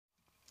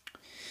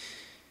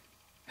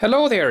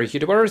Hello there,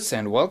 YouTubers,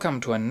 and welcome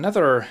to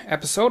another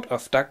episode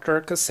of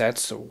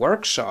DrCassette's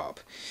workshop.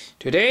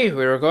 Today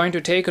we're going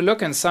to take a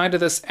look inside of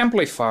this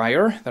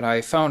amplifier that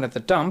I found at the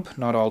dump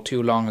not all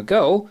too long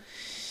ago.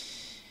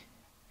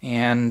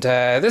 And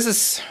this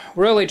is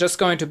really just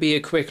going to be a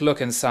quick look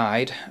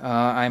inside.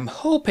 I'm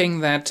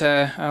hoping that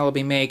I'll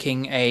be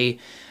making a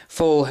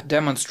full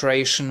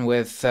demonstration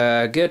with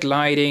good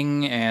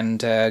lighting and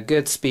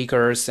good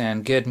speakers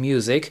and good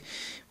music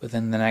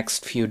within the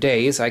next few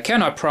days. I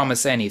cannot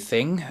promise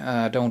anything.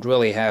 Don't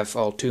really have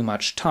all too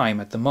much time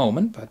at the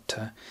moment,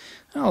 but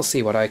I'll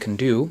see what I can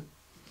do.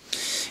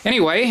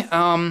 Anyway,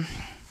 thought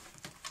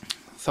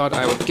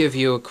I would give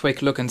you a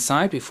quick look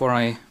inside before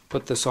I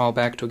put this all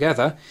back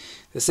together.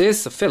 This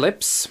is the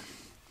Philips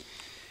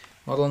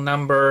model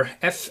number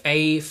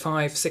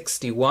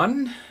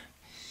FA561.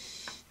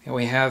 Here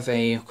we have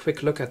a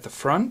quick look at the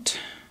front,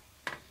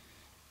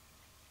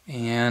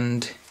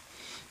 and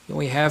here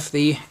we have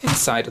the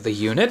inside of the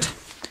unit.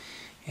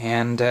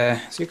 And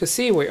as you can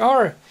see, we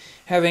are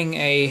having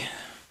a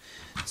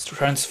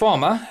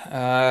transformer.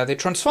 The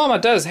transformer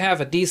does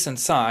have a decent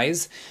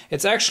size.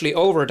 It's actually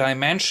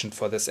over-dimensioned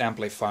for this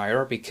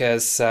amplifier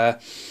because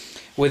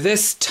with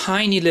this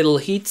tiny little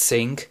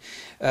heatsink,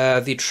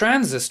 the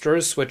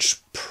transistors,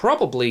 which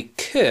probably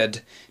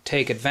could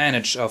take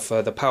advantage of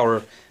the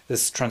power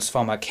this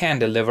transformer can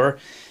deliver,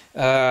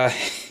 they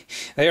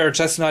are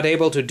just not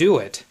able to do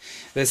it.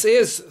 This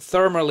is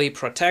thermally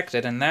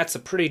protected, and that's a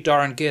pretty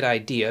darn good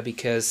idea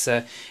because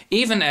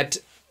even at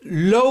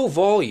low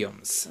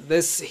volumes,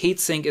 this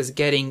heatsink is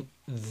getting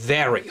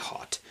very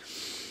hot.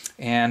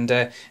 And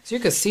as you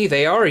can see,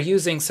 they are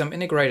using some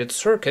integrated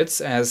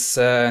circuits as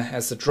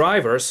the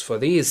drivers for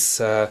these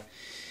for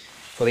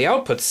the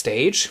output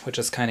stage, which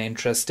is kind of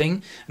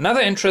interesting. Another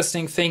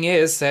interesting thing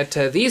is that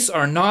these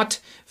are not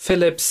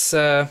Philips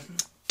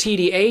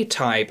TDA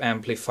type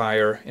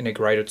amplifier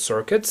integrated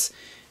circuits.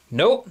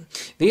 Nope,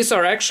 these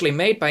are actually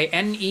made by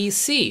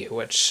NEC,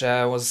 which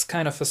was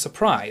kind of a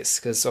surprise,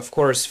 because of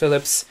course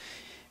Philips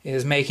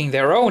is making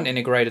their own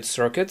integrated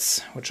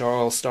circuits, which are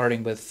all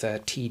starting with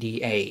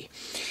TDA.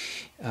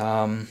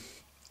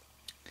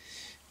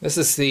 This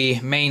is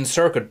the main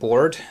circuit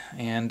board,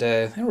 and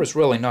there was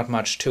really not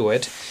much to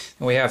it.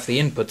 And we have the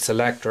input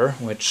selector,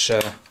 which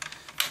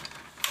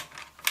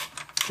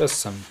just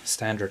some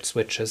standard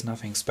switches,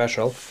 nothing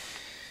special.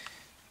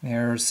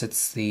 There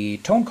sits the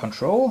tone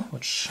control,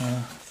 which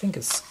I think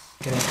is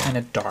getting kind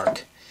of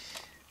dark.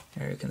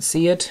 There you can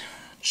see it.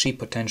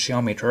 Cheap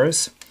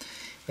potentiometers.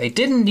 They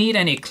didn't need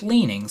any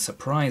cleaning,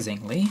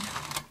 surprisingly.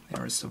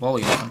 There is the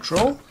volume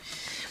control.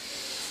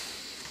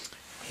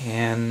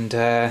 And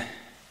as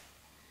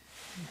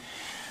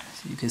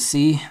you can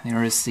see,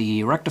 there is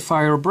the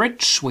rectifier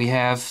bridge. We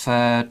have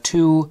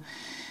two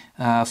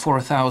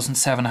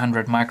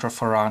 4,700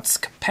 microfarads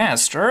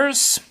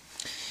capacitors.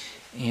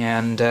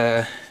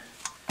 And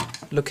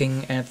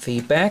looking at the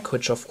back,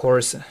 which of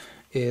course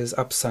is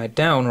upside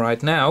down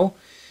right now,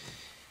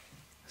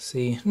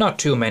 see, not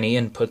too many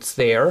inputs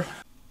there.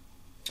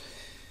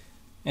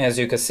 As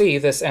you can see,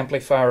 this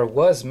amplifier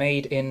was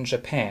made in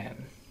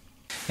Japan.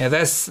 Yeah,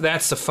 that's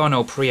the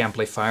phono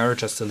preamplifier,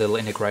 just a little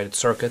integrated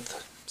circuit,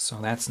 so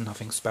that's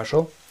nothing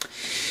special.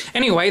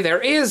 Anyway,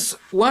 there is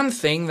one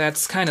thing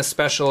that's kind of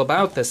special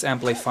about this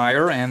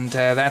amplifier, and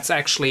that's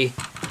actually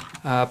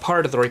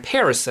part of the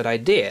repairs that I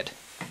did.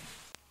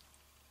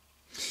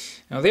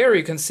 Now there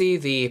you can see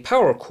the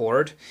power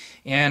cord,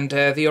 and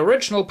the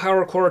original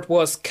power cord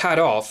was cut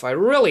off. I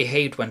really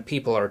hate when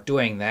people are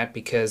doing that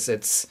because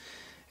it's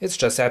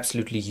just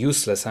absolutely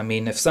useless. I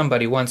mean, if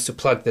somebody wants to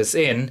plug this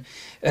in,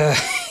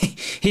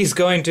 he's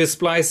going to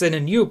splice in a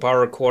new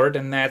power cord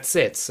and that's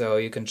it. So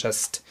you can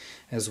just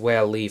as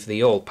well leave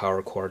the old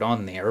power cord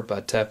on there.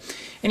 But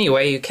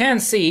anyway, you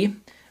can see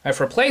I've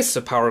replaced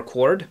the power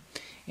cord,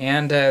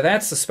 and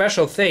that's a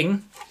special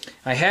thing.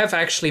 I have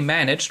actually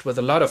managed, with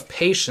a lot of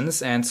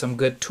patience and some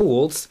good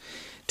tools,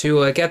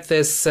 to get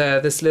this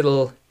this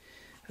little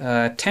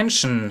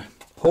tension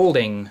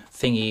holding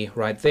thingy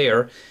right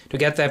there, to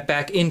get that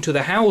back into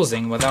the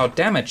housing without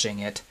damaging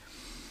it.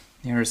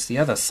 Here's the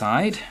other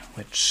side,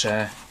 which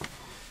down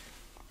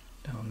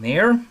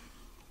there.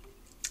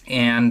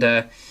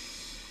 And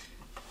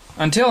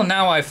until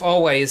now I've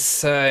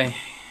always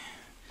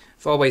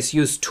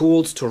used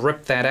tools to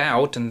rip that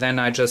out, and then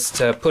I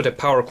just put a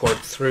power cord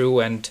through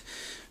and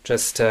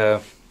just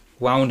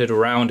wound it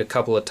around a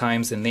couple of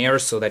times in there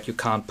so that you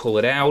can't pull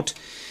it out,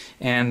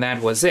 and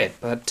that was it.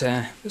 But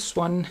this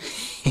one,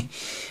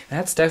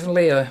 that's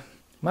definitely a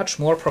much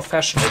more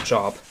professional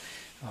job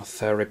of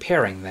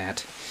repairing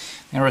that.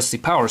 There is the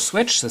power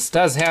switch. This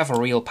does have a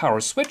real power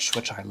switch,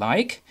 which I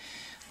like.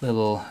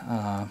 Little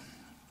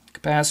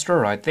capacitor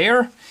right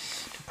there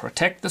to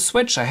protect the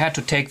switch. I had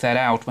to take that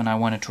out when I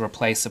wanted to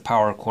replace the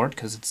power cord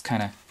because it's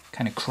kind of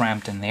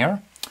cramped in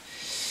there.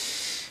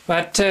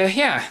 But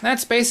yeah,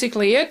 that's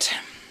basically it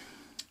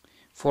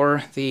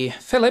for the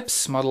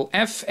Philips model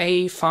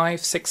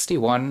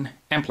FA561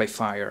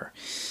 amplifier.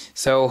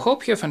 So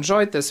hope you've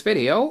enjoyed this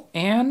video,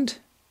 and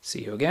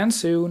see you again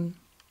soon.